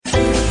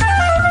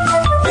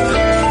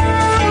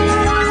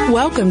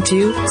Welcome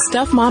to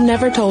Stuff Mom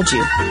Never Told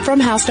You from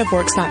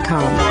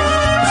HowStuffWorks.com.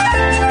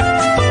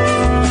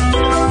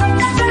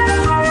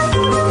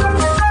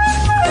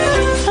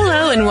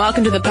 And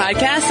welcome to the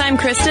podcast. I'm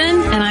Kristen.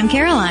 And I'm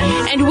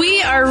Caroline. And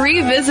we are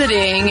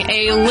revisiting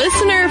a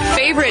listener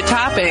favorite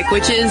topic,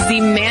 which is the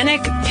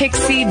manic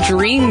pixie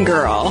dream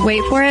girl.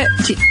 Wait for it.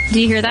 Do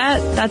you hear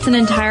that? That's an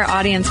entire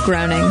audience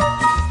groaning.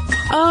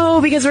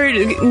 Oh, because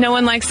no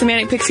one likes the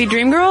manic pixie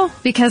dream girl?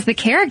 Because the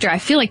character, I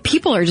feel like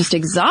people are just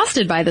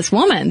exhausted by this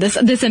woman,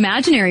 this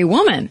imaginary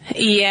woman.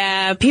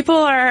 Yeah, people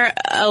are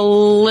a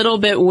little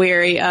bit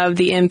wary of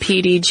the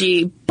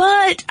MPDG,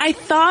 but I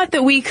thought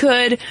that we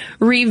could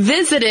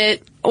revisit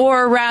it,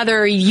 or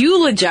rather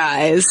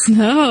eulogize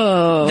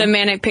the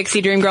manic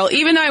pixie dream girl.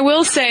 Even though I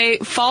will say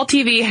fall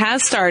TV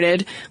has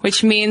started,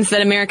 which means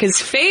that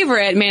America's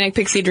favorite manic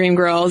pixie dream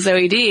girl,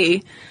 Zoe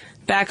D,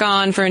 back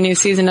on for a new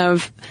season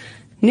of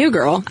New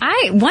Girl.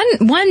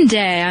 One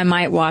day I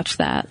might watch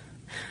that.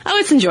 Oh,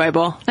 it's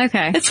enjoyable.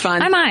 Okay. It's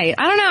fun. I might.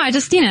 I don't know. I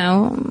just,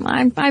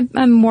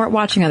 I'm more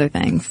watching other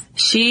things.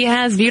 She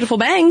has beautiful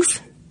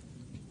bangs.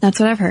 That's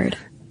what I've heard.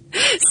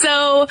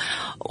 So,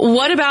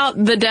 what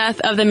about the death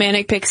of the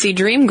manic pixie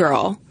dream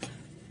girl?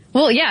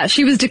 Well, yeah,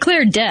 she was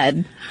declared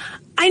dead.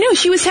 I know,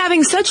 she was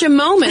having such a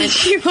moment.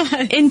 She was.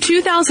 In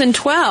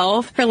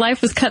 2012. Her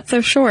life was cut so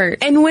short.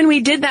 And when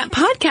we did that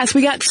podcast,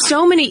 we got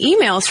so many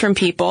emails from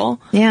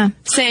people. Yeah.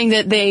 Saying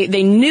that they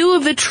knew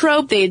of the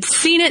trope, they had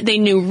seen it, they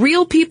knew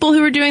real people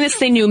who were doing this,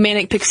 they knew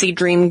manic pixie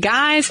dream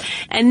guys.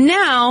 And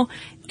now,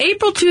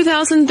 April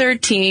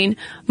 2013,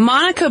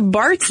 Monica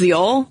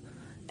Bartziel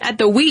at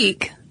The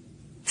Week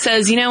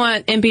says, you know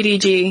what,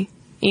 MPDG,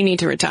 you need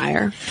to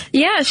retire.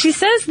 Yeah, she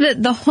says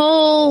that the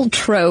whole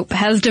trope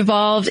has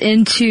devolved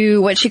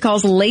into what she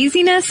calls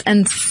laziness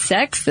and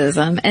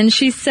sexism. And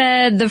she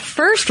said the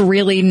first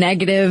really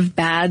negative,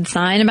 bad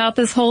sign about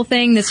this whole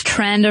thing, this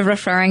trend of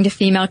referring to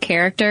female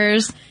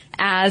characters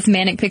as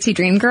manic pixie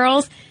dream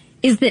girls,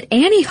 is that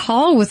Annie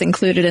Hall was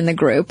included in the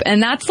group.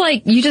 And that's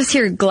like, you just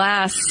hear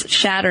glass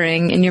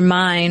shattering in your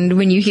mind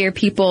when you hear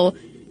people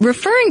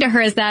referring to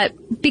her as that,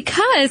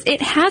 because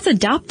it has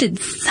adopted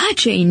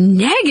such a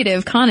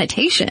negative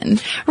connotation.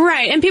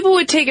 Right, and people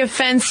would take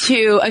offense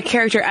to a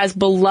character as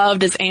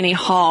beloved as Annie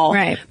Hall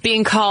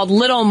being called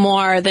little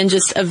more than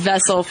just a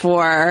vessel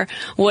for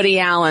Woody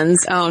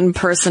Allen's own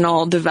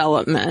personal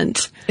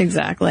development.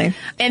 Exactly.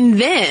 And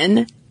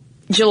then,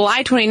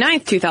 July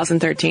 29th,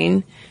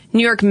 2013,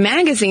 New York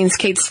Magazine's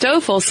Kate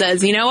Stoffel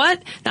says, you know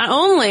what? Not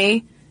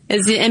only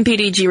is the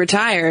MPDG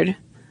retired,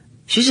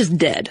 she's just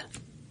dead.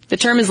 The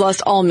term has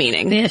lost all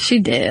meaning. Yeah, she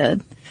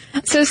did.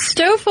 So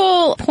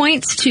Stoffel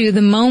points to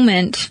the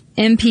moment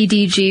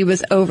MPDG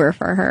was over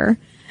for her.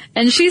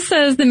 And she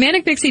says the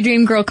manic pixie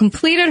dream girl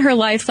completed her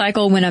life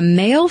cycle when a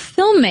male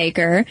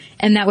filmmaker,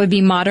 and that would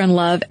be modern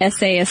love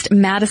essayist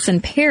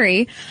Madison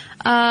Perry,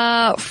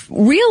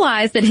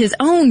 realized that his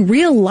own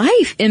real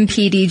life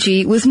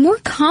MPDG was more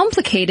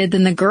complicated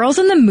than the girls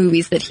in the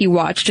movies that he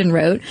watched and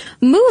wrote.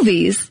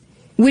 Movies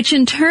which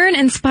in turn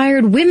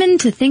inspired women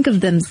to think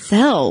of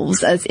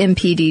themselves as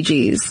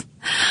MPDGs.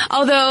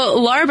 Although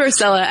Laura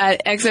Barcella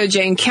at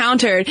XOJane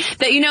countered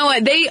that, you know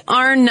what, they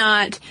are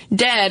not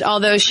dead,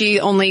 although she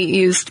only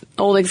used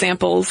old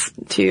examples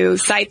to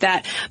cite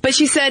that. But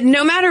she said,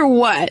 no matter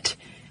what,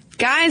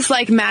 guys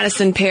like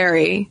Madison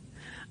Perry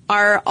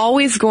are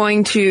always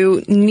going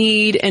to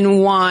need and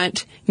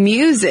want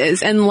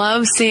muses and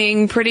love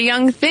seeing pretty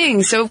young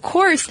things. So, of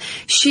course,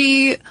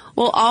 she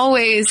will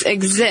always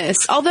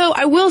exist. Although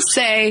I will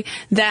say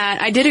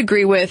that I did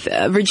agree with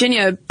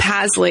Virginia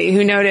Pasley,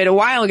 who noted a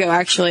while ago,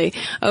 actually,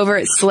 over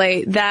at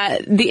Slate,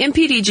 that the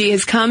MPDG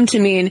has come to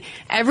mean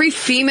every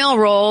female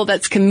role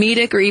that's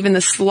comedic or even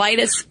the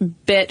slightest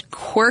bit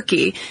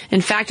quirky. In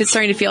fact, it's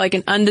starting to feel like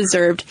an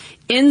undeserved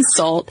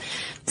insult.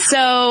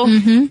 So,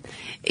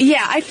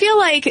 yeah, I feel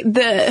like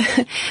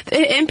the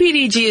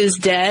MPDG is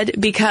dead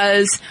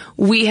because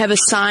we have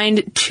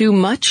assigned too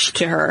much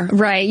to her.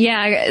 Right,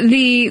 yeah.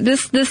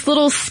 This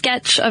little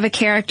sketch of a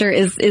character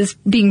is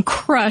being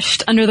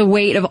crushed under the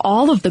weight of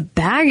all of the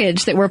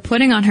baggage that we're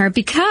putting on her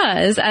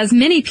because, as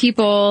many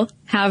people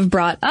have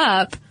brought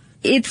up,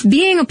 it's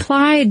being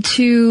applied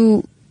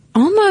to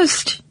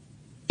almost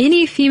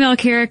any female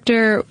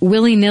character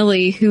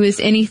willy-nilly who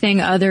is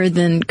anything other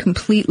than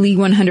completely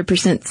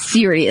 100%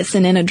 serious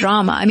and in a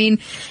drama. I mean,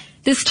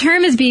 this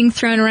term is being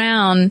thrown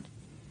around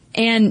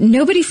and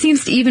nobody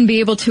seems to even be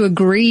able to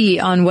agree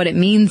on what it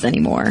means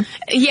anymore.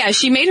 Yeah,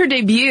 she made her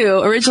debut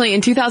originally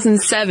in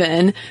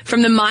 2007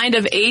 from the mind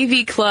of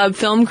AV Club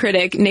film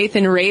critic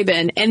Nathan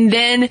Rabin, and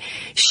then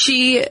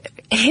she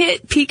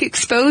hit peak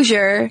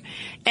exposure,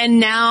 and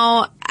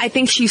now I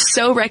think she's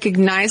so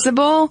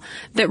recognizable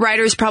that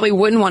writers probably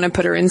wouldn't want to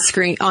put her on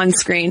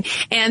screen.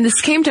 And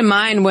this came to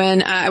mind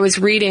when I was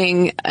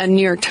reading a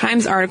New York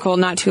Times article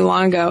not too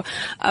long ago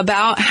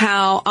about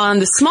how on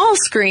the small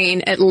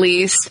screen, at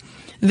least,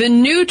 the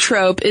new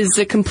trope is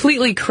the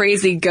completely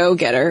crazy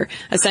go-getter,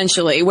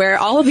 essentially, where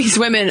all of these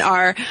women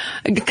are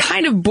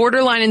kind of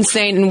borderline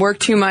insane and work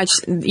too much.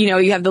 You know,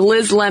 you have the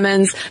Liz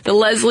Lemons, the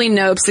Leslie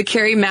Knopes, the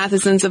Carrie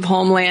Mathesons of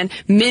Homeland,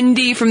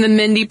 Mindy from the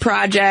Mindy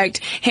Project,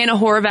 Hannah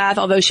Horvath,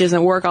 although she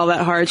doesn't work all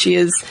that hard, she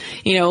is,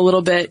 you know, a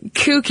little bit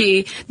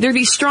kooky. They're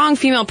these strong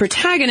female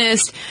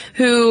protagonists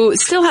who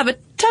still have a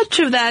touch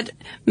of that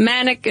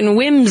manic and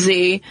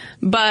whimsy,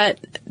 but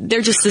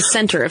they're just the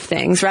center of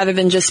things rather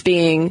than just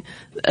being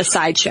a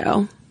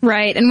sideshow.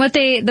 Right. And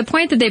the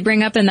point that they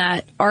bring up in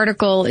that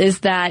article is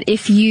that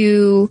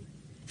the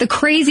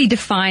crazy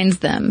defines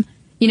them.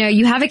 You know,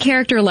 you have a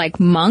character like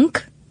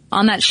Monk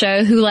on that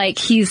show who, like,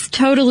 he's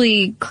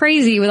totally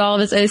crazy with all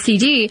of his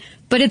OCD,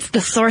 but it's the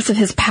source of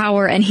his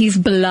power and he's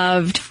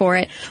beloved for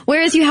it.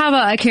 Whereas you have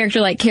a character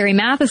like Carrie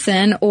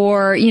Matheson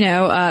or, you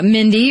know,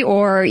 Mindy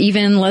or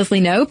even Leslie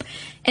Knope.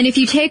 And if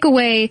you take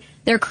away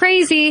their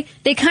crazy,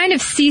 they kind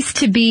of cease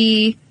to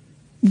be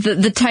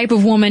the type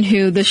of woman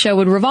who the show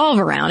would revolve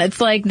around. It's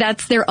like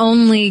that's their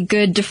only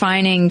good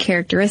defining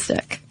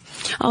characteristic.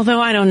 Although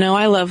I don't know,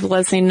 I love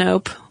Leslie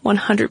Knope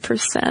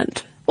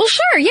 100%. Well,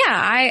 sure,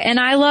 yeah.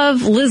 I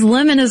love Liz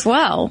Lemon as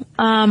well.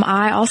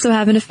 I also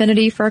have an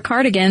affinity for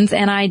cardigans,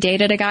 and I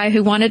dated a guy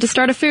who wanted to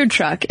start a food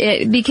truck.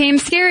 It became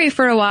scary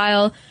for a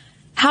while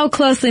how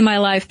closely my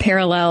life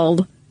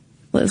paralleled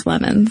Liz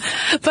Lemon.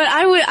 But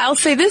I'll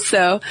say this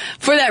though,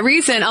 for that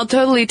reason, I'll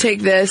totally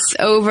take this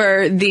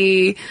over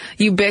the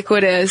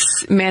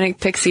ubiquitous manic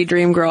pixie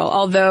dream girl,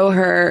 although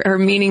her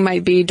meaning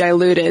might be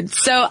diluted.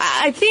 So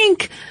I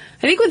think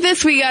with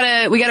this we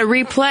gotta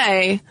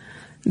replay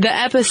the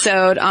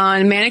episode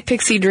on Manic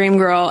Pixie Dream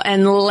Girl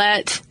and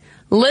let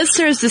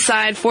listeners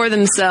decide for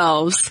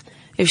themselves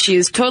if she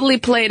is totally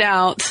played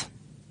out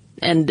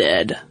and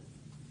dead.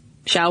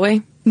 Shall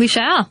we? We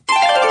shall.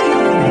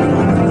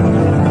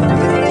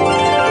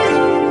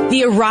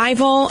 The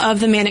arrival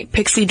of the Manic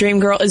Pixie Dream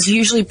Girl is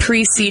usually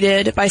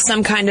preceded by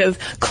some kind of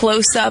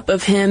close-up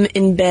of him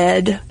in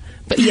bed,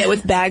 but yet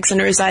with bags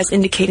under his eyes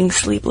indicating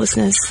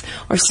sleeplessness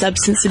or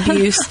substance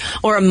abuse,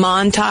 or a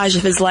montage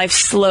of his life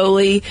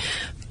slowly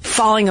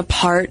falling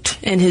apart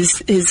and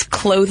his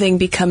clothing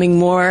becoming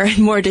more and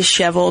more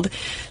disheveled.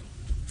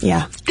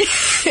 Yeah.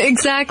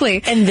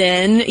 Exactly. And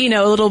then, you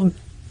know, a little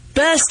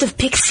burst of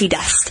pixie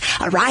dust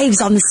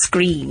arrives on the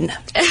screen.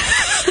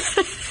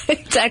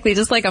 Exactly,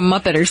 just like a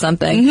Muppet or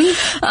something.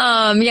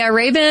 Mm-hmm.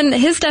 Rabin,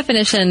 his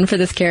definition for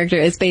this character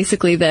is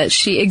basically that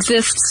she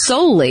exists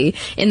solely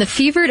in the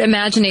fevered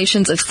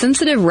imaginations of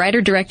sensitive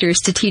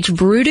writer-directors to teach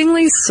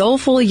broodingly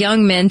soulful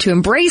young men to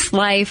embrace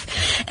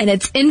life and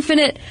its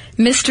infinite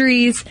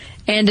mysteries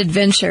and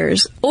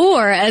adventures.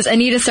 Or, as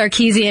Anita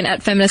Sarkeesian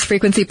at Feminist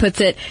Frequency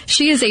puts it,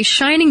 she is a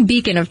shining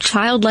beacon of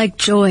childlike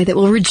joy that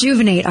will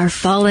rejuvenate our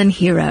fallen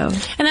hero.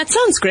 And that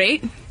sounds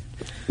great.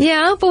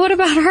 Yeah, but what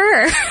about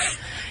her?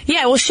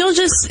 Yeah, well,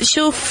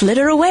 she'll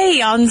flitter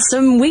away on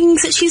some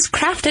wings that she's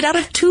crafted out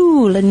of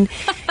tulle and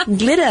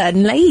glitter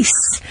and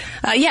lace.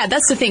 Yeah,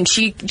 that's the thing.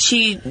 She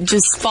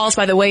just falls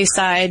by the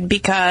wayside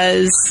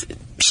because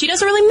she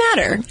doesn't really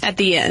matter at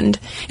the end.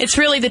 It's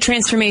really the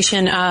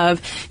transformation of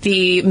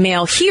the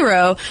male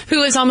hero,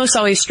 who is almost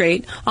always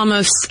straight,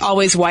 almost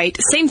always white.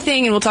 Same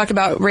thing, and we'll talk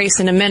about race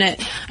in a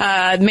minute.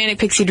 Manic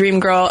Pixie Dream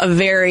Girl, a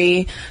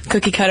very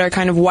cookie-cutter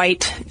kind of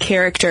white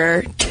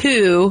character,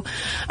 too.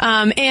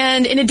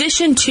 And in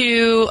addition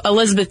to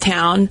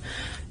Elizabethtown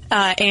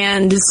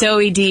and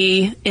Zoe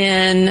D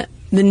in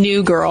The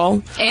New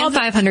Girl. And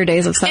 500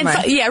 Days of Summer.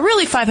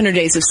 Really 500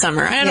 Days of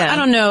Summer. I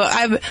don't know.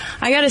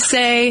 I gotta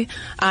say,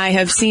 I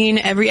have seen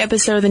every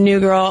episode of The New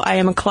Girl. I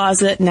am a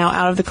closet, now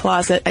out of the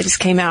closet. I just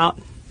came out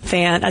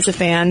as a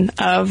fan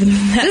of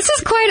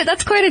that.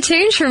 That's quite a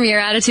change from your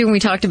attitude when we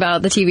talked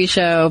about the TV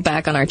show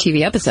back on our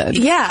TV episode.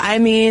 Yeah, I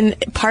mean,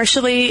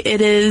 partially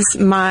it is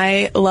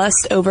my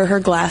lust over her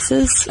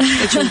glasses,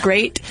 which are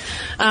great.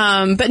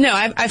 But no,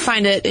 I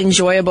find it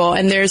enjoyable.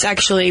 And there's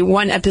actually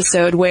one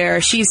episode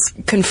where she's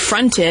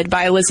confronted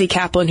by Lizzie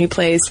Kaplan, who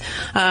plays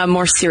a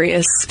more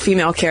serious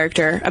female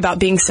character, about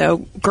being so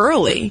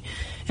girly.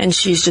 And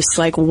she's just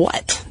like,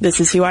 what? This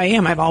is who I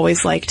am. I've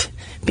always liked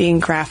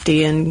being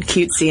crafty and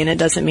cutesy, and it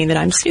doesn't mean that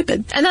I'm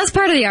stupid. And that's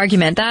part of the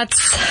argument.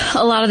 That's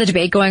a lot of the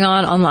debate going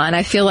on online,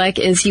 I feel like,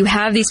 is you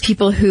have these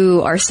people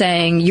who are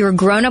saying, you're a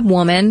grown-up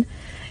woman,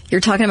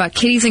 you're talking about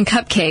kitties and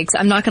cupcakes,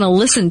 I'm not going to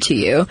listen to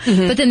you.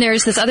 Mm-hmm. But then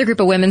there's this other group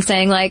of women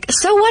saying, like,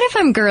 so what if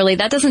I'm girly?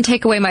 That doesn't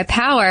take away my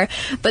power.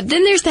 But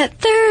then there's that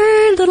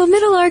third little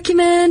middle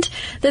argument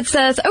that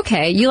says,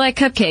 okay, you like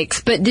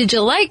cupcakes, but did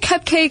you like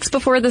cupcakes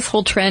before this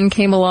whole trend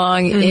came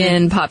along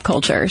in pop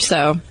culture?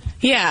 So...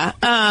 Yeah,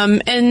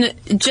 and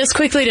just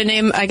quickly to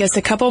name, I guess,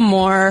 a couple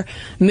more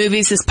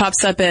movies this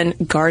pops up in: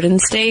 Garden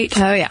State.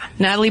 Oh, yeah.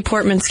 Natalie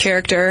Portman's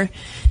character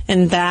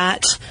in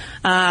that.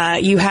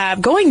 You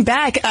have, going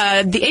back,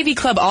 the AV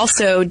Club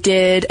also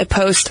did a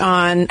post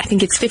on, I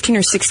think it's 15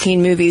 or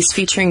 16 movies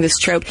featuring this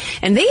trope,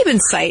 and they even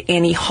cite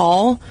Annie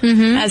Hall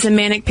as a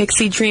manic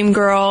pixie dream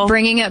girl.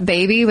 Bringing Up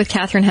Baby with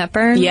Katharine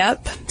Hepburn.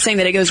 Yep, saying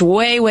that it goes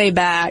way, way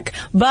back.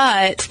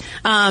 But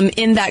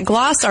in that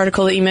Gloss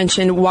article that you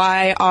mentioned,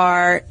 why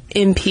are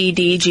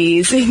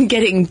MPDGs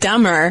getting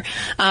dumber,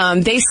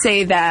 they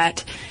say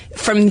that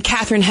from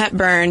Katharine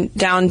Hepburn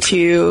down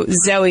to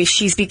Zoe,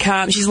 she's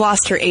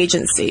lost her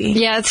agency.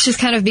 Yeah, it's just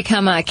kind of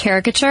become a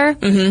caricature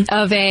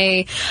of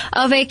a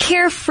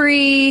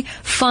carefree,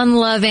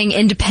 fun-loving,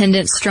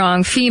 independent,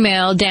 strong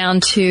female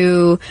down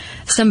to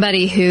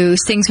somebody who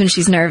sings when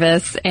she's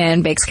nervous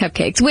and bakes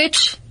cupcakes,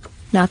 which,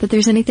 not that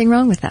there's anything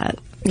wrong with that.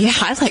 Yeah,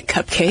 I like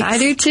cupcakes. I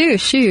do too.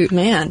 Shoot,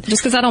 man.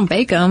 Just because I don't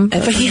bake them.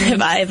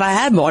 If I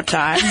had more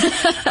time.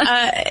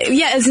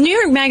 As New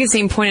York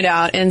Magazine pointed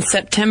out in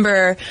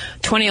September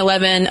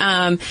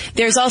 2011,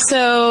 there's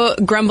also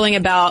grumbling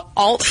about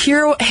alt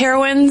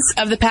heroines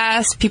of the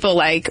past, people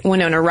like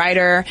Winona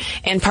Ryder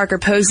and Parker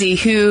Posey,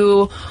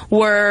 who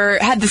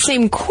had the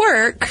same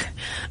quirk,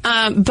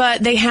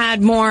 but they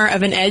had more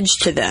of an edge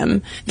to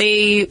them.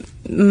 They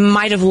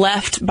might have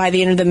left by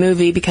the end of the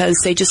movie because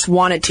they just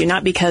wanted to,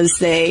 not because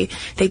they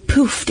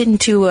poofed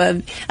into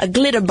a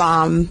glitter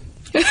bomb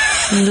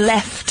and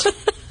left.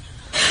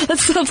 That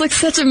sounds like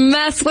such a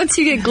mess. Once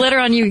you get glitter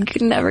on you, you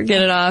can never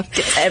get it off.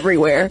 It's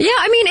everywhere. Yeah,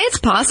 I mean, it's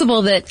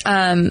possible that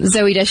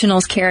Zooey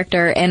Deschanel's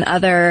character and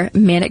other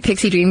manic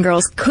pixie dream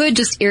girls could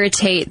just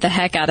irritate the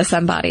heck out of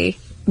somebody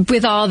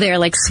with all their,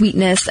 like,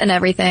 sweetness and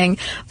everything.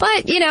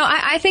 But,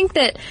 I think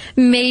that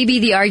maybe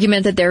the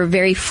argument that they're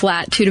very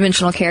flat,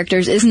 two-dimensional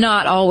characters is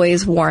not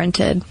always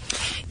warranted.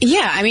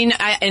 Yeah, I mean,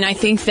 I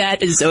think that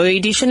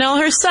Zooey Deschanel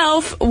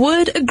herself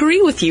would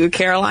agree with you,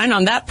 Caroline,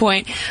 on that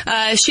point.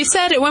 She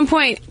said at one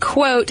point,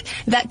 quote,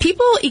 that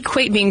people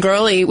equate being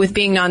girly with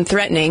being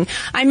non-threatening.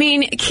 I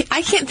mean,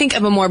 I can't think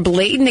of a more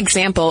blatant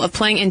example of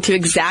playing into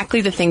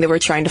exactly the thing that we're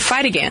trying to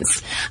fight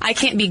against. I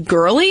can't be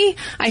girly.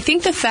 I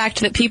think the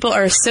fact that people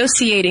are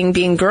associating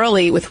being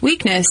girly with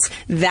weakness,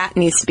 that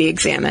needs to be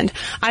examined.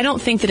 I don't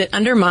think that it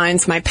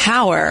undermines my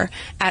power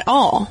at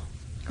all.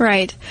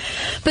 Right.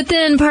 But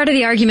then part of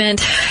the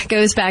argument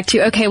goes back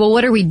to, okay, well,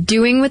 what are we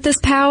doing with this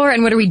power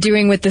and what are we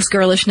doing with this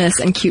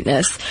girlishness and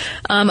cuteness?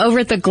 Over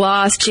at the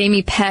Gloss,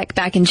 Jamie Peck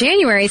back in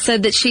January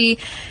said that she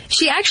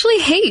actually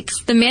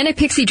hates the Manic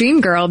Pixie Dream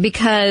Girl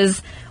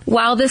because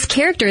while this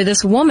character,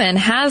 this woman,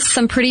 has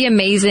some pretty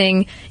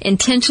amazing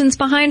intentions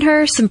behind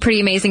her, some pretty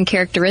amazing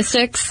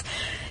characteristics,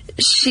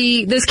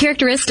 those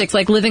characteristics,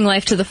 like living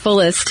life to the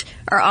fullest,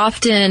 are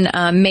often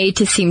made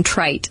to seem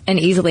trite and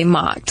easily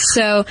mocked.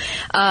 So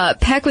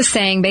Peck was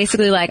saying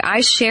basically, like,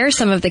 I share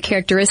some of the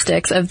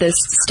characteristics of this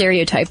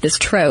stereotype, this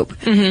trope.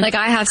 Like,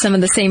 I have some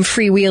of the same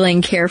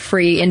freewheeling,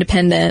 carefree,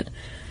 independent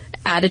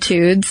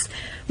attitudes.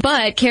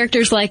 But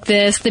characters like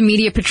this, the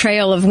media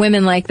portrayal of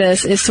women like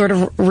this, is sort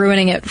of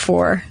ruining it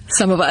for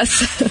some of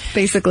us,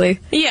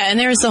 basically. Yeah, and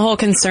there's the whole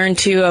concern,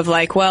 too, of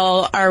like,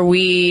 well, are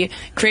we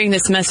creating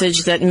this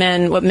message that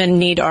what men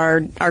need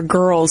are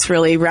girls,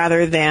 really,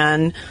 rather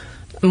than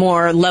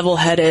more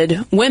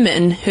level-headed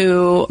women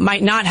who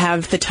might not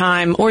have the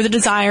time or the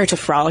desire to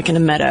frolic in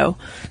a meadow,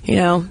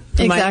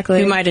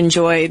 Exactly. Who might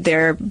enjoy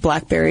their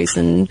blackberries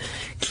and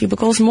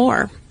cubicles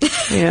more.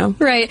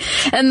 Right.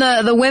 And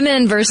the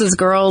women versus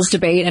girls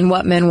debate and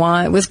what men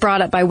want was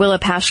brought up by Willa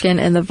Pashkin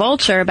in The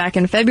Vulture back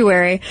in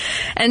February.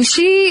 And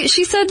she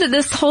said that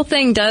this whole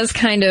thing does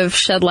kind of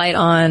shed light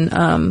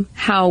on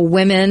how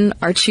women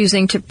are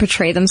choosing to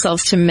portray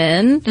themselves to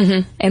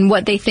men and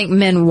what they think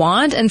men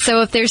want. And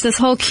so if there's this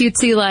whole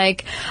cutesy,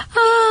 like,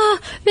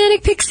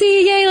 manic pixie,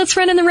 yay, let's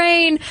run in the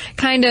rain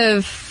kind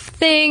of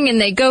thing, and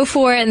they go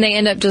for it and they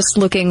end up just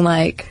looking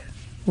like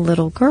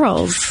little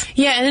girls.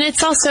 Yeah, and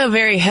it's also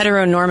very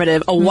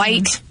heteronormative, a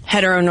white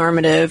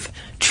heteronormative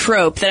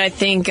trope that I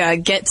think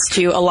gets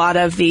to a lot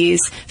of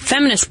these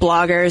feminist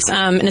bloggers,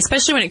 and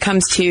especially when it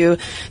comes to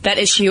that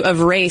issue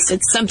of race.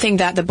 It's something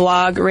that the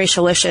blog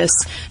Racialicious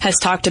has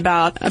talked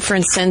about. For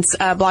instance,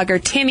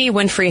 blogger Tammy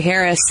Winfrey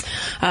Harris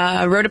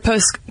wrote a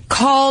post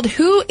called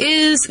 "Who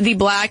is the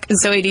Black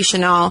Zooey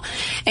Deschanel?"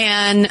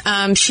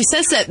 And she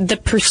says that the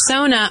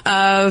persona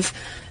of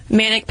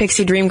Manic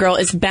Pixie Dream Girl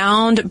is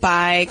bound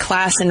by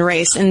class and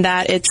race, and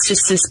that it's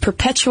just this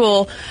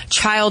perpetual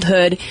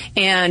childhood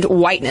and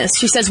whiteness.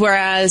 She says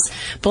whereas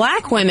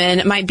black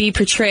women might be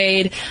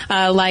portrayed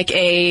like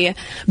a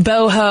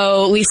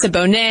boho Lisa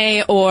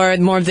Bonet or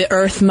more of the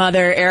Earth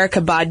Mother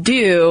Erykah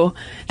Badu,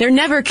 they're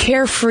never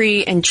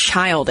carefree and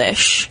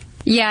childish.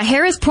 Yeah,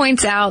 Harris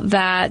points out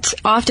that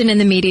often in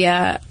the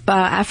media,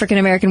 African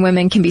American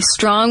women can be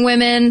strong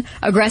women,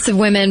 aggressive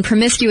women,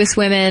 promiscuous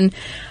women,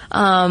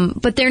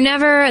 but they're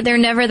never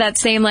that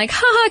same, like,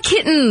 haha,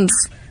 kittens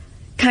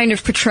kind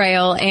of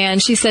portrayal.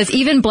 And she says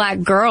even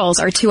black girls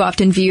are too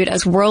often viewed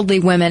as worldly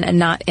women and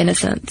not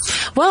innocents.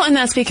 Well, and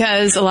that's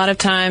because a lot of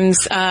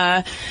times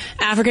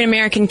African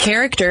American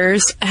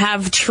characters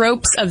have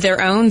tropes of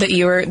their own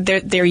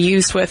that they're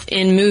used with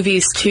in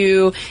movies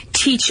to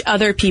teach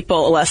other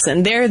people a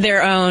lesson. They're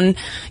their own,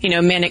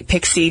 manic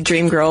pixie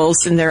dream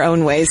girls in their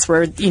own ways,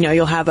 where,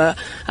 you'll have a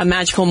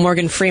magical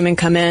Morgan Freeman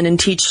come in and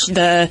teach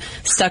the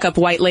stuck-up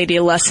white lady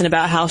a lesson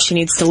about how she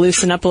needs to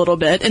loosen up a little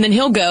bit, and then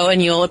he'll go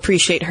and you'll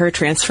appreciate her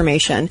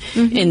transformation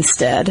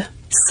instead.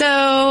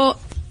 So,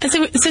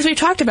 since we've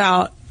talked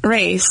about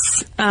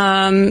race,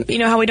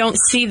 how we don't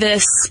see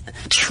this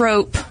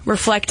trope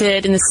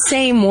reflected in the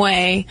same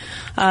way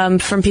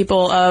from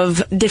people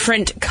of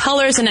different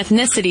colors and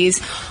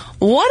ethnicities,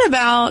 what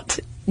about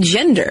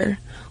gender?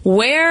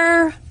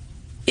 Where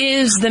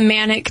is the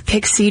manic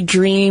pixie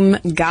dream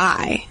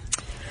guy?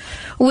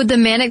 Would the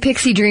manic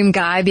pixie dream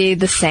guy be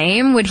the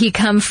same? Would he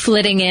come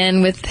flitting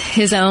in with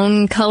his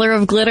own color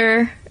of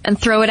glitter and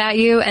throw it at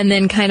you and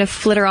then kind of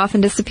flitter off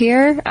and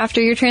disappear after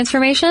your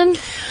transformation?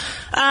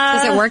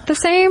 Does it work the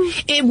same?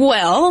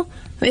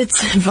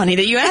 It's funny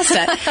that you asked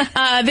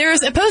that.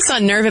 There's a post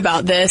on Nerve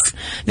about this.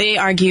 They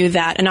argue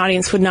that an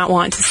audience would not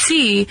want to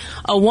see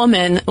a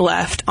woman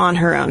left on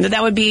her own.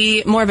 That would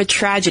be more of a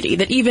tragedy.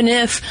 That even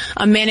if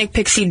a manic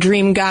pixie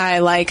dream guy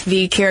like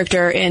the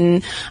character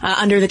in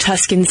Under the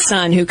Tuscan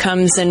Sun, who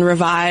comes and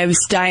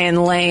revives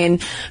Diane Lane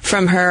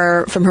from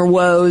her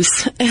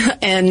woes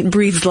and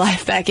breathes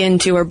life back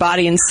into her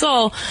body and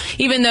soul,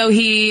 even though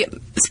he,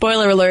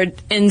 spoiler alert,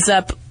 ends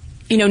up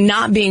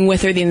not being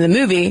with her at the end of the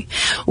movie,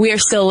 we are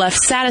still left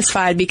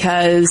satisfied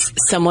because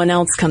someone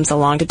else comes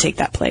along to take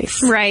that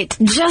place. Right.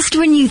 Just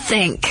when you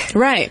think.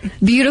 Right.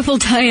 Beautiful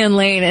Diane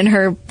Lane in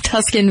her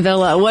Tuscan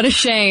villa. What a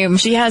shame.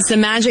 She has the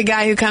magic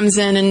guy who comes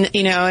in and,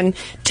 and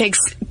takes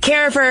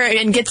care of her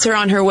and gets her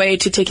on her way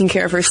to taking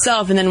care of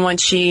herself. And then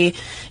once she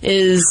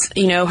is,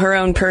 her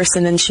own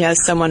person, then she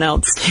has someone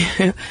else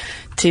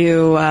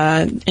to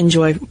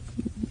enjoy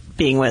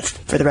being with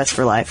for the rest of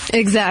her life.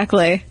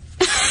 Exactly.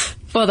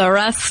 For the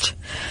rest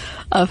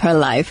of her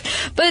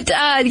life. But,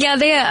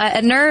 they,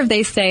 at Nerve,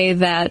 they say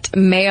that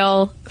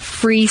male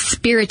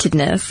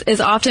free-spiritedness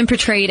is often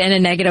portrayed in a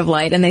negative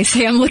light. And they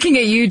say, I'm looking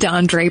at you,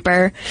 Don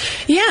Draper.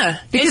 Yeah.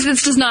 Because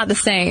it's just not the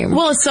same.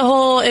 Well,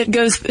 it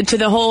goes to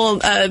the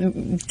whole,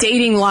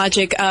 dating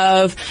logic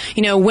of,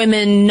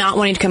 women not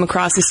wanting to come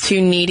across as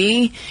too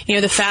needy.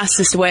 The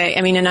fastest way,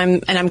 and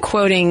I'm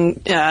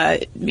quoting,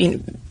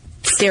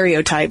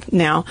 stereotype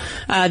now.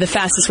 The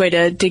fastest way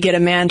to get a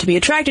man to be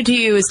attracted to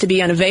you is to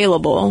be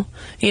unavailable,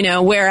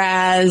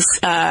 whereas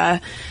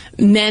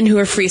men who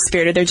are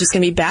free-spirited, they're just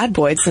going to be bad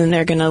boys and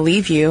they're going to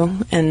leave you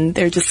and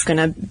they're just going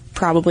to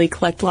probably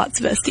collect lots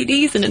of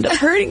STDs and end up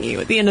hurting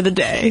you at the end of the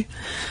day.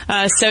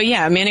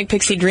 Manic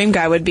pixie dream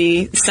guy would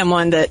be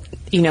someone that,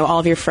 all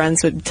of your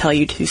friends would tell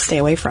you to stay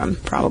away from,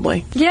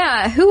 probably.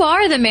 Yeah. Who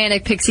are the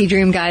manic pixie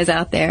dream guys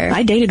out there?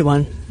 I dated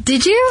one.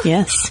 Did you?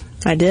 Yes,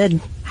 I did.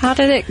 How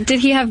did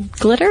he have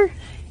glitter?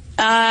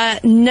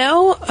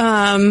 No.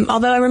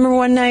 Although I remember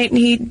one night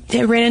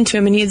I ran into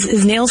him and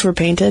his nails were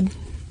painted.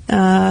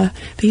 But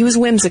he was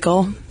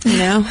whimsical,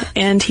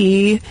 and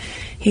he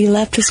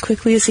left as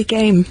quickly as he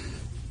came.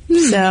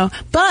 So,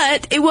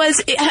 but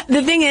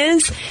the thing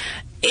is,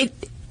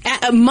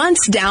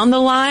 months down the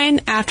line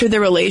after the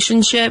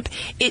relationship,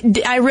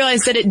 I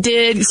realized that it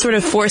did sort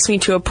of force me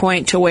to a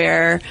point to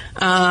where,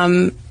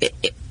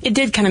 it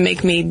did kind of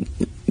make me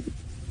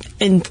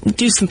and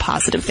do some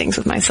positive things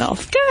with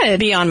myself. Good.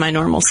 Beyond my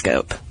normal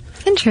scope.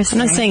 Interesting.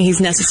 I'm not saying he's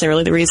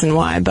necessarily the reason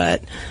why,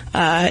 but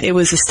it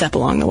was a step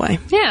along the way.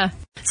 Yeah.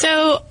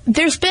 So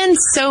there's been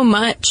so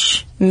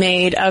much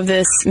made of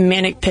this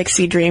manic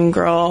pixie dream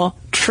girl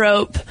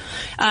trope,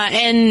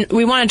 and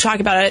we want to talk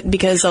about it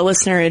because a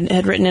listener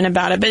had written in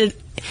about it, but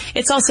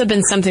it's also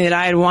been something that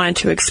I had wanted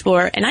to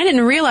explore, and I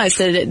didn't realize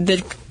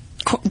that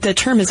the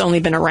term has only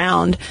been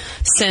around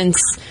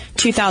since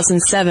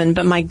 2007,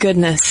 but my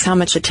goodness, how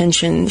much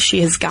attention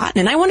she has gotten.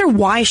 And I wonder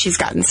why she's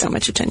gotten so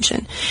much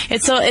attention.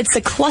 It's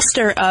a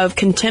cluster of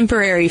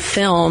contemporary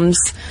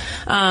films,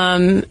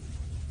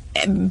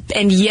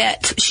 and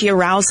yet she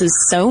arouses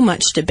so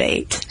much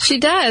debate. She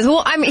does.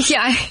 Well,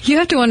 you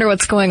have to wonder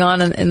what's going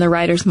on in the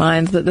writers'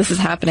 minds that this is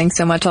happening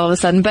so much all of a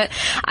sudden. But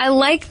I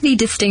like the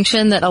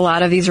distinction that a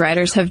lot of these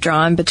writers have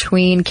drawn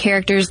between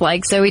characters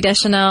like Zooey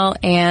Deschanel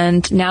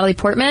and Natalie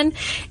Portman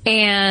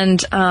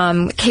and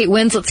Kate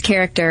Winslet's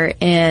character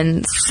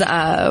in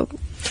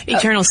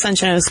Eternal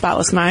Sunshine of the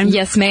Spotless Mind.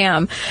 Yes,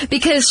 ma'am.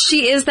 Because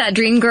she is that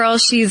dream girl.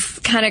 She's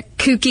kind of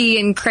kooky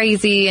and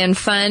crazy and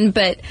fun,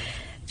 but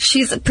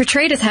she's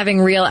portrayed as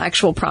having real,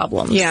 actual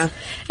problems. Yeah.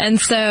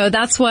 And so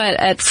that's what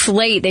at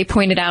Slate they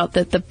pointed out,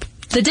 that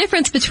the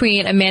difference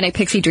between a manic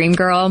pixie dream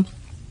girl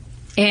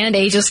and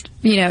a just,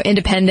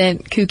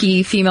 independent,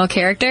 kooky female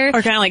character.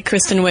 Or kind of like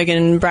Kristen Wiig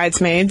in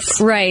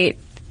Bridesmaids. Right.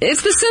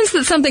 It's the sense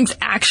that something's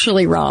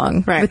actually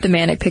wrong with the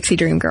manic pixie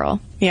dream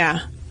girl. Yeah.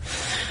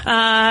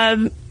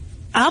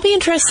 I'll be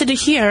interested to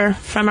hear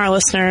from our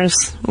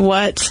listeners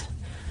what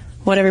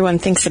what everyone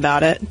thinks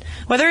about it.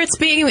 Whether it's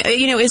being,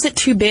 is it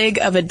too big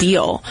of a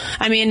deal?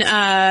 I mean,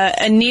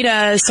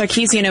 Anita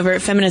Sarkeesian over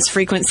at Feminist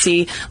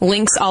Frequency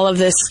links all of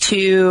this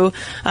to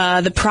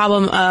the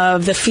problem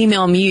of the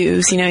female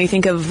muse. You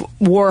think of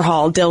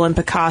Warhol, Dylan,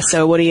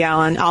 Picasso, Woody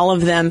Allen, all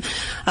of them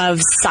have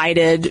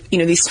cited,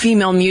 these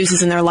female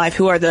muses in their life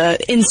who are the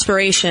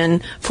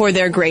inspiration for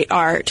their great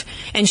art.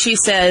 And she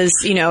says,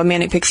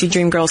 Manic Pixie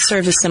Dream Girl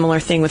serves a similar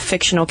thing with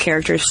fictional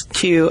characters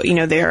too.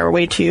 They're a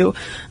way to,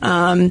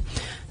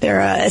 they're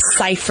a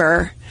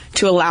cipher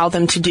to allow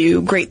them to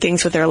do great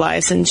things with their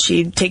lives. And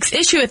she takes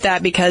issue with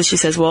that because she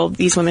says, well,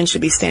 these women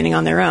should be standing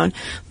on their own.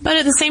 But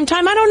at the same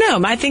time, I don't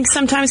know. I think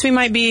sometimes we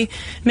might be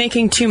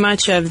making too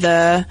much of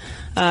the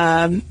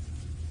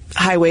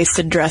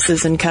high-waisted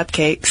dresses and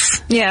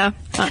cupcakes. Yeah.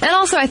 And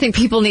also I think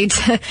people need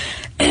to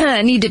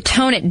need to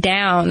tone it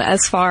down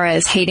as far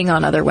as hating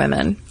on other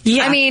women.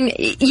 Yeah. I mean,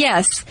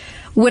 yes.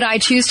 Would I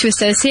choose to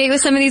associate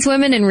with some of these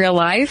women in real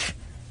life?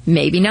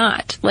 Maybe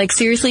not. Like,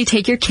 seriously,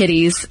 take your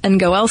kitties and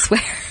go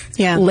elsewhere,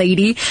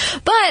 lady.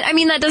 But, I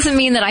mean, that doesn't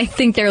mean that I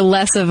think they're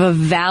less of a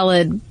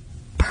valid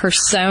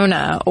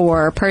persona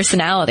or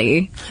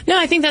personality. No,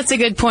 I think that's a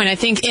good point. I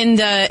think in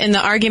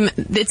the argument,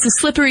 it's a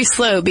slippery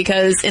slope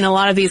because in a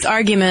lot of these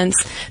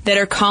arguments that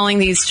are calling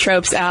these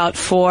tropes out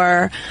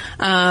for,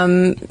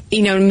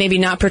 maybe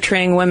not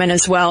portraying women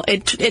as well,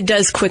 it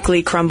does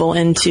quickly crumble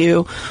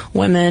into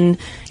women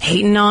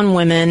hating on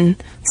women.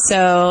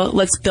 So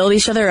let's build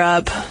each other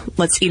up.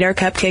 Let's eat our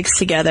cupcakes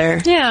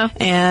together. Yeah.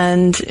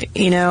 And,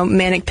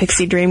 Manic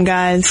Pixie Dream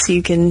guys,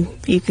 you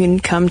can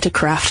come to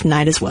craft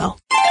night as well.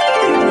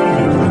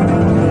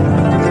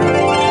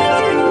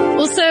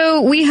 Well,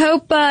 so we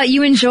hope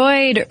you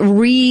enjoyed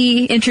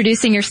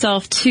reintroducing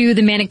yourself to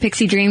the Manic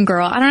Pixie Dream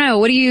Girl. I don't know.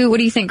 What do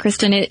you think,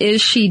 Kristen?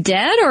 Is she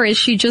dead or is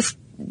she just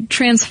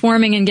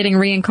transforming and getting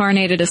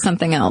reincarnated as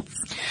something else?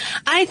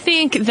 I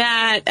think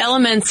that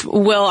elements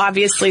will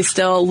obviously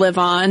still live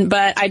on,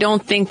 but I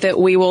don't think that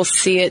we will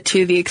see it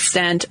to the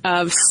extent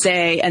of,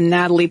 say, a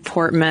Natalie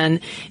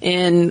Portman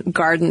in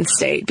Garden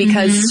State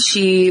because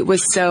she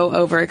was so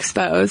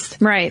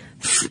overexposed. Right.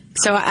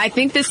 So I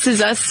think this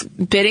is us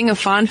bidding a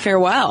fond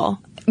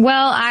farewell.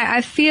 Well,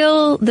 I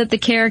feel that the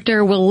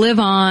character will live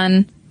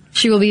on.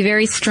 She will be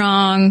very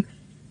strong.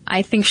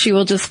 I think she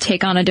will just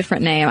take on a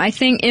different name. I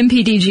think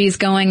MPDG is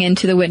going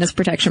into the Witness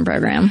Protection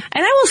Program.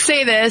 And I will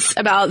say this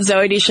about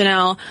Zooey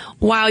Deschanel.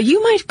 While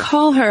you might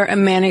call her a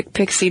Manic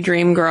Pixie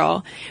Dream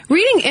Girl,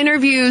 reading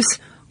interviews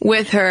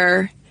with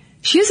her,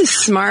 she is a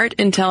smart,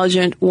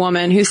 intelligent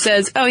woman who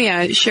says, oh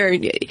yeah, sure,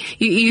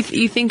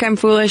 you think I'm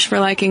foolish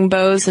for liking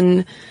bows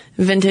and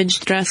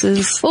vintage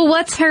dresses? Well,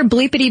 what's her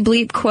bleepity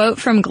bleep quote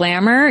from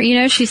Glamour?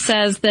 She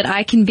says that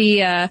I can be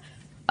a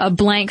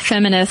blank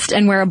feminist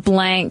and wear a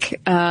blank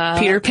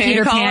Peter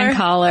Pan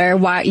collar.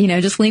 Why,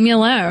 just leave me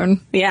alone.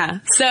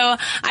 Yeah. So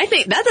I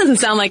think that doesn't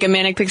sound like a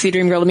Manic Pixie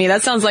Dream Girl to me.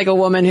 That sounds like a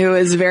woman who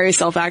is very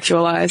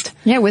self-actualized.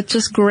 Yeah, with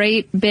just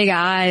great big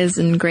eyes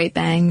and great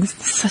bangs.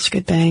 Such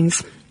good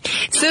bangs.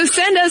 So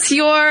send us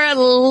your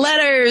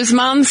letters.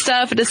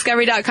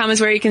 Momstuff@discovery.com is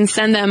where you can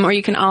send them, or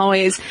you can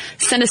always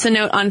send us a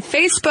note on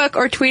Facebook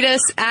or tweet us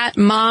at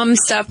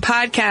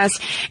MomStuffPodcast.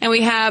 And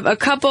we have a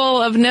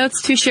couple of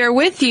notes to share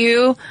with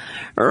you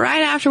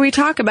right after we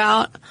talk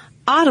about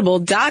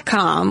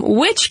Audible.com,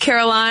 which,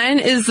 Caroline,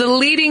 is the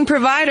leading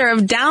provider of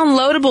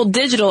downloadable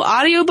digital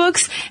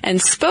audiobooks and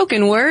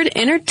spoken word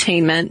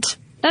entertainment.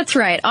 That's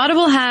right.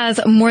 Audible has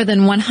more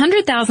than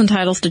 100,000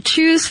 titles to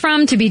choose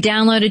from to be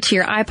downloaded to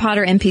your iPod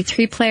or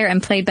MP3 player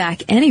and played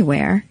back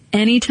anywhere,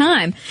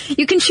 anytime.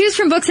 You can choose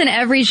from books in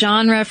every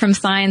genre, from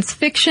science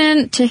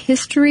fiction to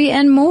history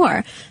and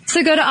more.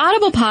 So go to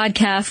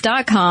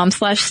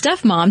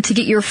audiblepodcast.com/stuffmom to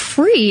get your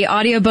free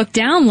audiobook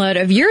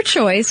download of your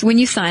choice when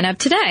you sign up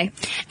today.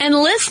 And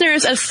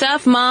listeners of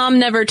Stuff Mom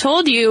Never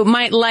Told You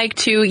might like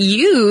to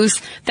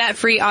use that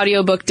free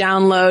audiobook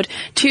download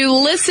to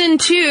listen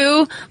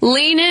to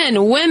Lean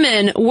In,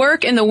 Women,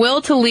 Work, and the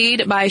Will to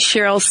Lead by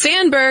Sheryl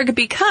Sandberg,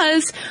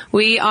 because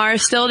we are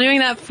still doing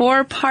that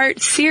 4-part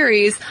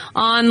series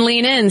on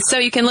Lean In. So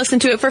you can listen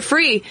to it for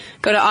free.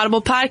 Go to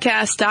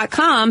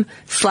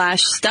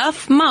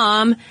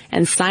audiblepodcast.com/stuffmom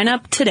and sign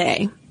up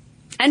today.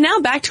 And now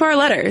back to our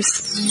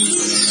letters.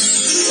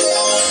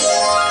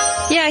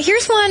 Yeah,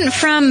 here's one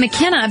from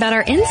McKenna about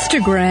our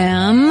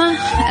Instagram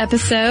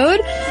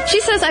episode. She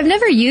says, I've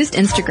never used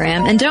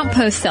Instagram and don't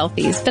post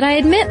selfies, but I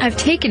admit I've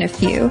taken a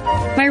few.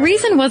 My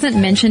reason wasn't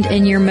mentioned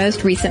in your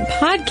most recent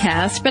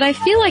podcast, but I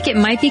feel like it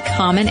might be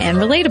common and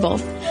relatable.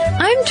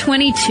 I'm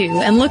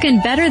 22 and looking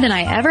better than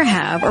I ever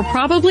have or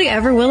probably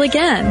ever will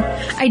again.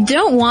 I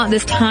don't want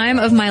this time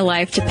of my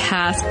life to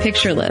pass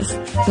pictureless.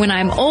 When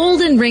I'm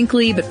old and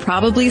wrinkly but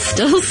probably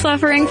still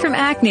suffering from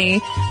acne,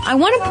 I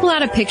want to pull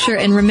out a picture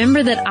and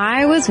remember that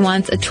I was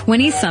once a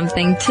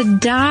 20-something to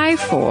die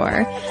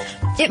for.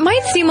 It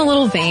might seem a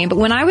little vain, but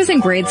when I was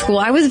in grade school,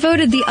 I was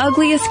voted the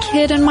ugliest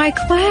kid in my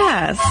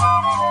class.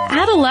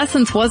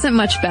 Adolescence wasn't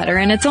much better,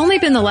 and it's only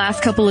been the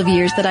last couple of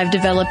years that I've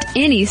developed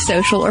any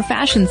social or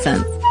fashion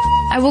sense.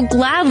 I will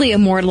gladly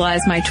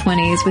immortalize my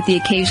 20s with the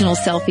occasional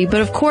selfie,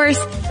 but of course,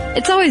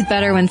 it's always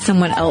better when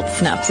someone else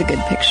snaps a good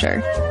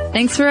picture.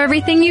 Thanks for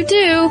everything you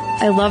do.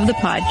 I love the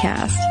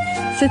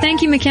podcast. So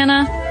thank you,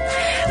 McKenna.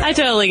 I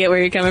totally get where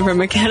you're coming from,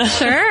 McKenna.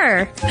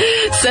 Sure.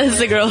 Says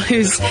the girl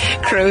whose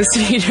crow's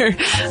feet are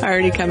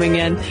already coming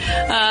in.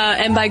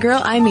 And by girl,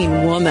 I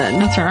mean woman.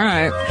 That's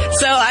right.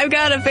 So I've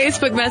got a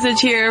Facebook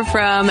message here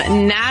from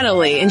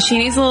Natalie, and she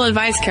needs a little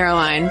advice,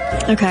 Caroline.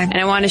 Okay. And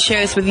I want to share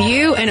this with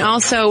you and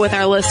also with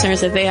our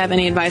listeners if they have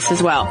any advice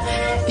as well.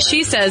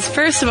 She says,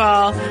 first of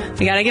all,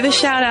 we got to give a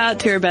shout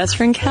out to her best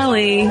friend,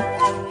 Kelly.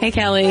 Hey,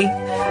 Kelly.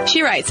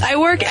 She writes, I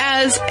work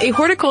as a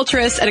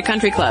horticulturist at a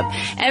country club.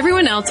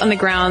 Everyone else on the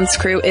grounds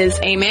crew is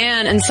a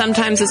man, and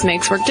sometimes this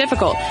makes work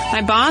difficult.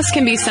 My boss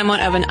can be somewhat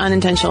of an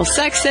unintentional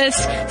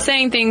sexist,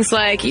 saying things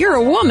like, you're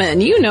a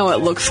woman, you know it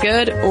looks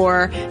good,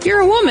 or you're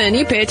a woman,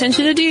 you pay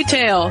attention to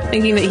detail,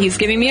 thinking that he's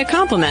giving me a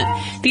compliment.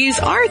 These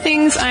are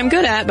things I'm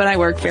good at, but I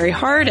work very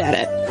hard at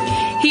it.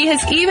 He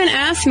has even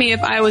asked me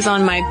if I was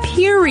on my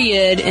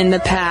period in the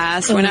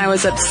past when I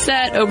was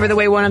upset over the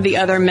way one of the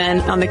other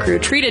men on the crew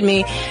treated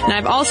me, and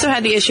I've also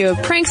had the issue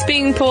of pranks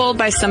being pulled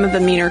by some of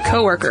the meaner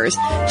coworkers.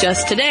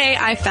 Just today,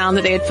 I found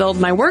that they had filled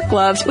my work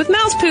gloves with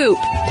mouse poop.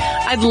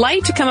 I'd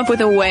like to come up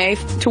with a way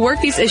to work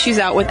these issues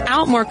out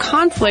without more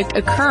conflict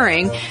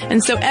occurring,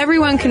 and so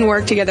everyone can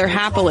work together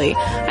happily.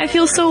 I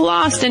feel so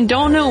lost and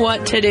don't know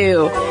what to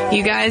do.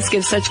 You guys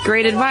give such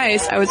great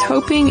advice. I was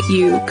hoping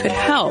you could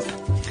help.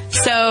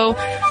 So,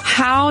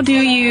 how do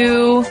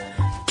you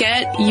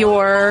get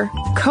your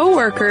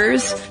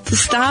coworkers to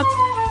stop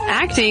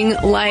acting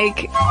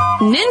like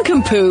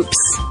nincompoops?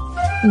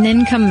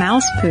 Ninkum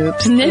mouse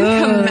poops.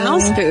 Ninkum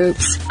mouse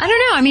poops. I don't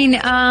know. I mean,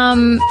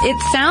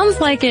 it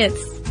sounds like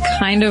it's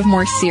kind of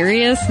more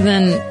serious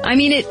than, I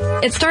mean,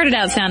 it started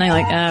out sounding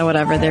like,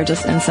 whatever, they're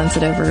just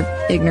insensitive or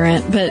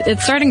ignorant, but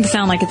it's starting to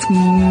sound like it's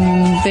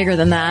bigger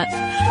than that.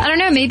 I don't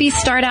know, maybe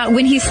start out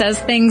when he says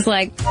things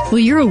like, well,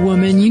 you're a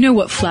woman, you know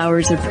what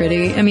flowers are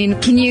pretty. I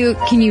mean, can you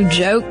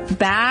joke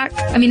back?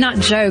 I mean, not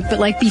joke, but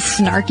like be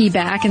snarky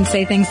back and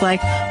say things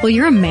like, well,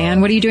 you're a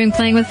man, what are you doing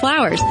playing with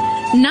flowers?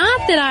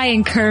 Not that I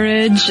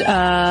encourage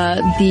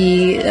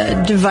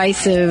the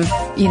divisive,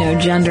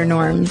 gender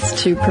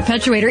norms to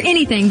perpetuate or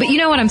anything, but you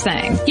know what I'm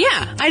saying.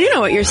 Yeah, I do know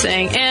what you're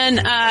saying. And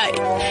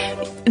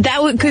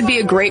that could be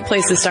a great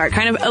place to start.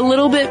 Kind of a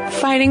little bit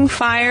fighting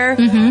fire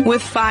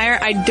with fire.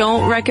 I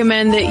don't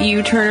recommend that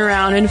you turn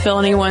around and fill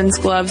anyone's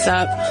gloves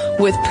up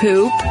with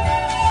poop.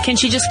 Can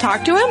she just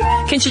talk to him?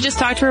 Can she just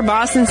talk to her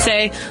boss and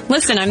say,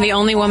 listen, I'm the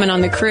only woman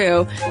on the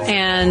crew,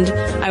 and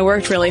I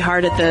worked really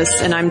hard at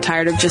this, and I'm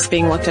tired of just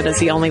being looked at as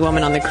the only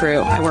woman on the crew.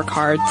 I work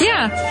hard. So.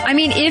 Yeah. I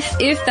mean,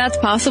 if that's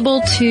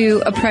possible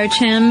to approach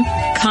him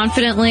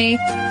confidently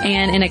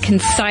and in a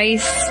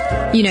concise,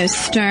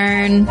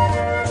 stern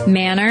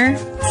manner,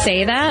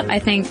 say that. I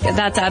think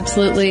that's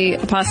absolutely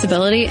a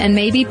possibility. And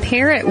maybe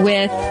pair it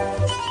with,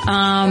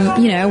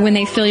 when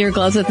they fill your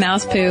gloves with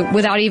mouse poop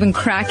without even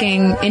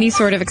cracking any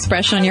sort of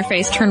expression on your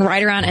face, turn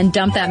right around and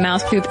dump that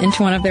mouse poop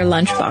into one of their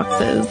lunch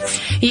boxes.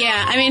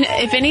 Yeah, I mean,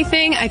 if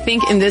anything, I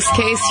think in this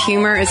case,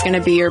 humor is going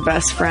to be your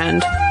best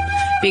friend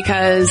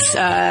because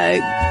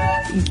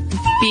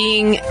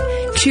being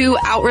too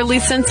outwardly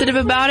sensitive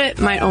about it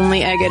might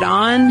only egg it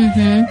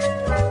on.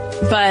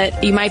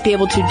 But you might be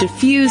able to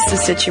diffuse the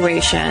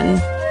situation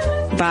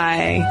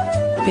by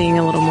being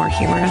a little more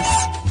humorous.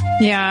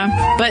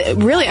 Yeah.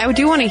 But really, I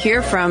do want to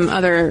hear from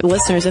other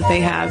listeners if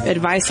they have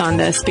advice on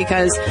this,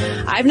 because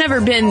I've never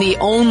been the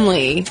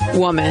only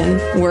woman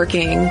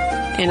working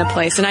in a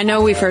place. And I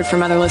know we've heard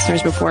from other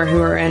listeners before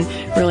who are in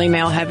really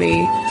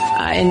male-heavy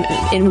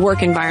in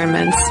work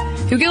environments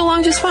who get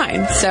along just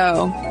fine.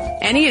 So,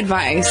 any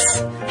advice?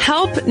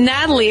 Help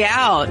Natalie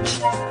out.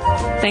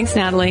 Thanks,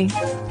 Natalie.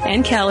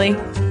 And Kelly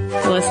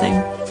for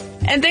listening.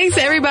 And thanks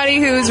to everybody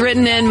who's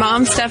written in.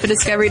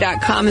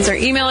 momstuff@discovery.com is our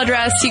email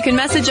address. You can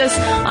message us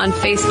on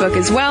Facebook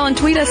as well and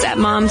tweet us at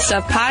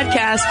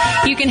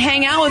momstuffpodcast. You can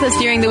hang out with us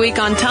during the week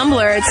on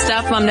Tumblr at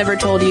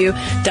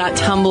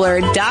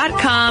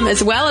stuffmomnevertoldyou.tumblr.com,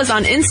 as well as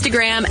on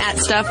Instagram at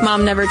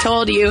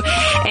stuffmomnevertoldyou.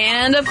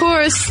 And of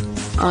course,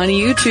 on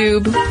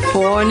YouTube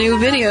for new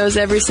videos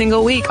every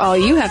single week. All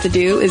you have to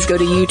do is go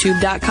to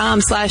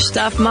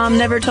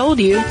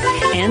youtube.com/stuffmomnevertoldyou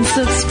and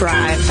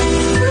subscribe.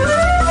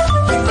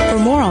 For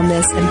more on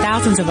this and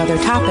thousands of other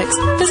topics,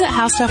 visit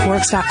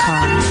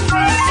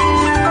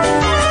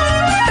howstuffworks.com.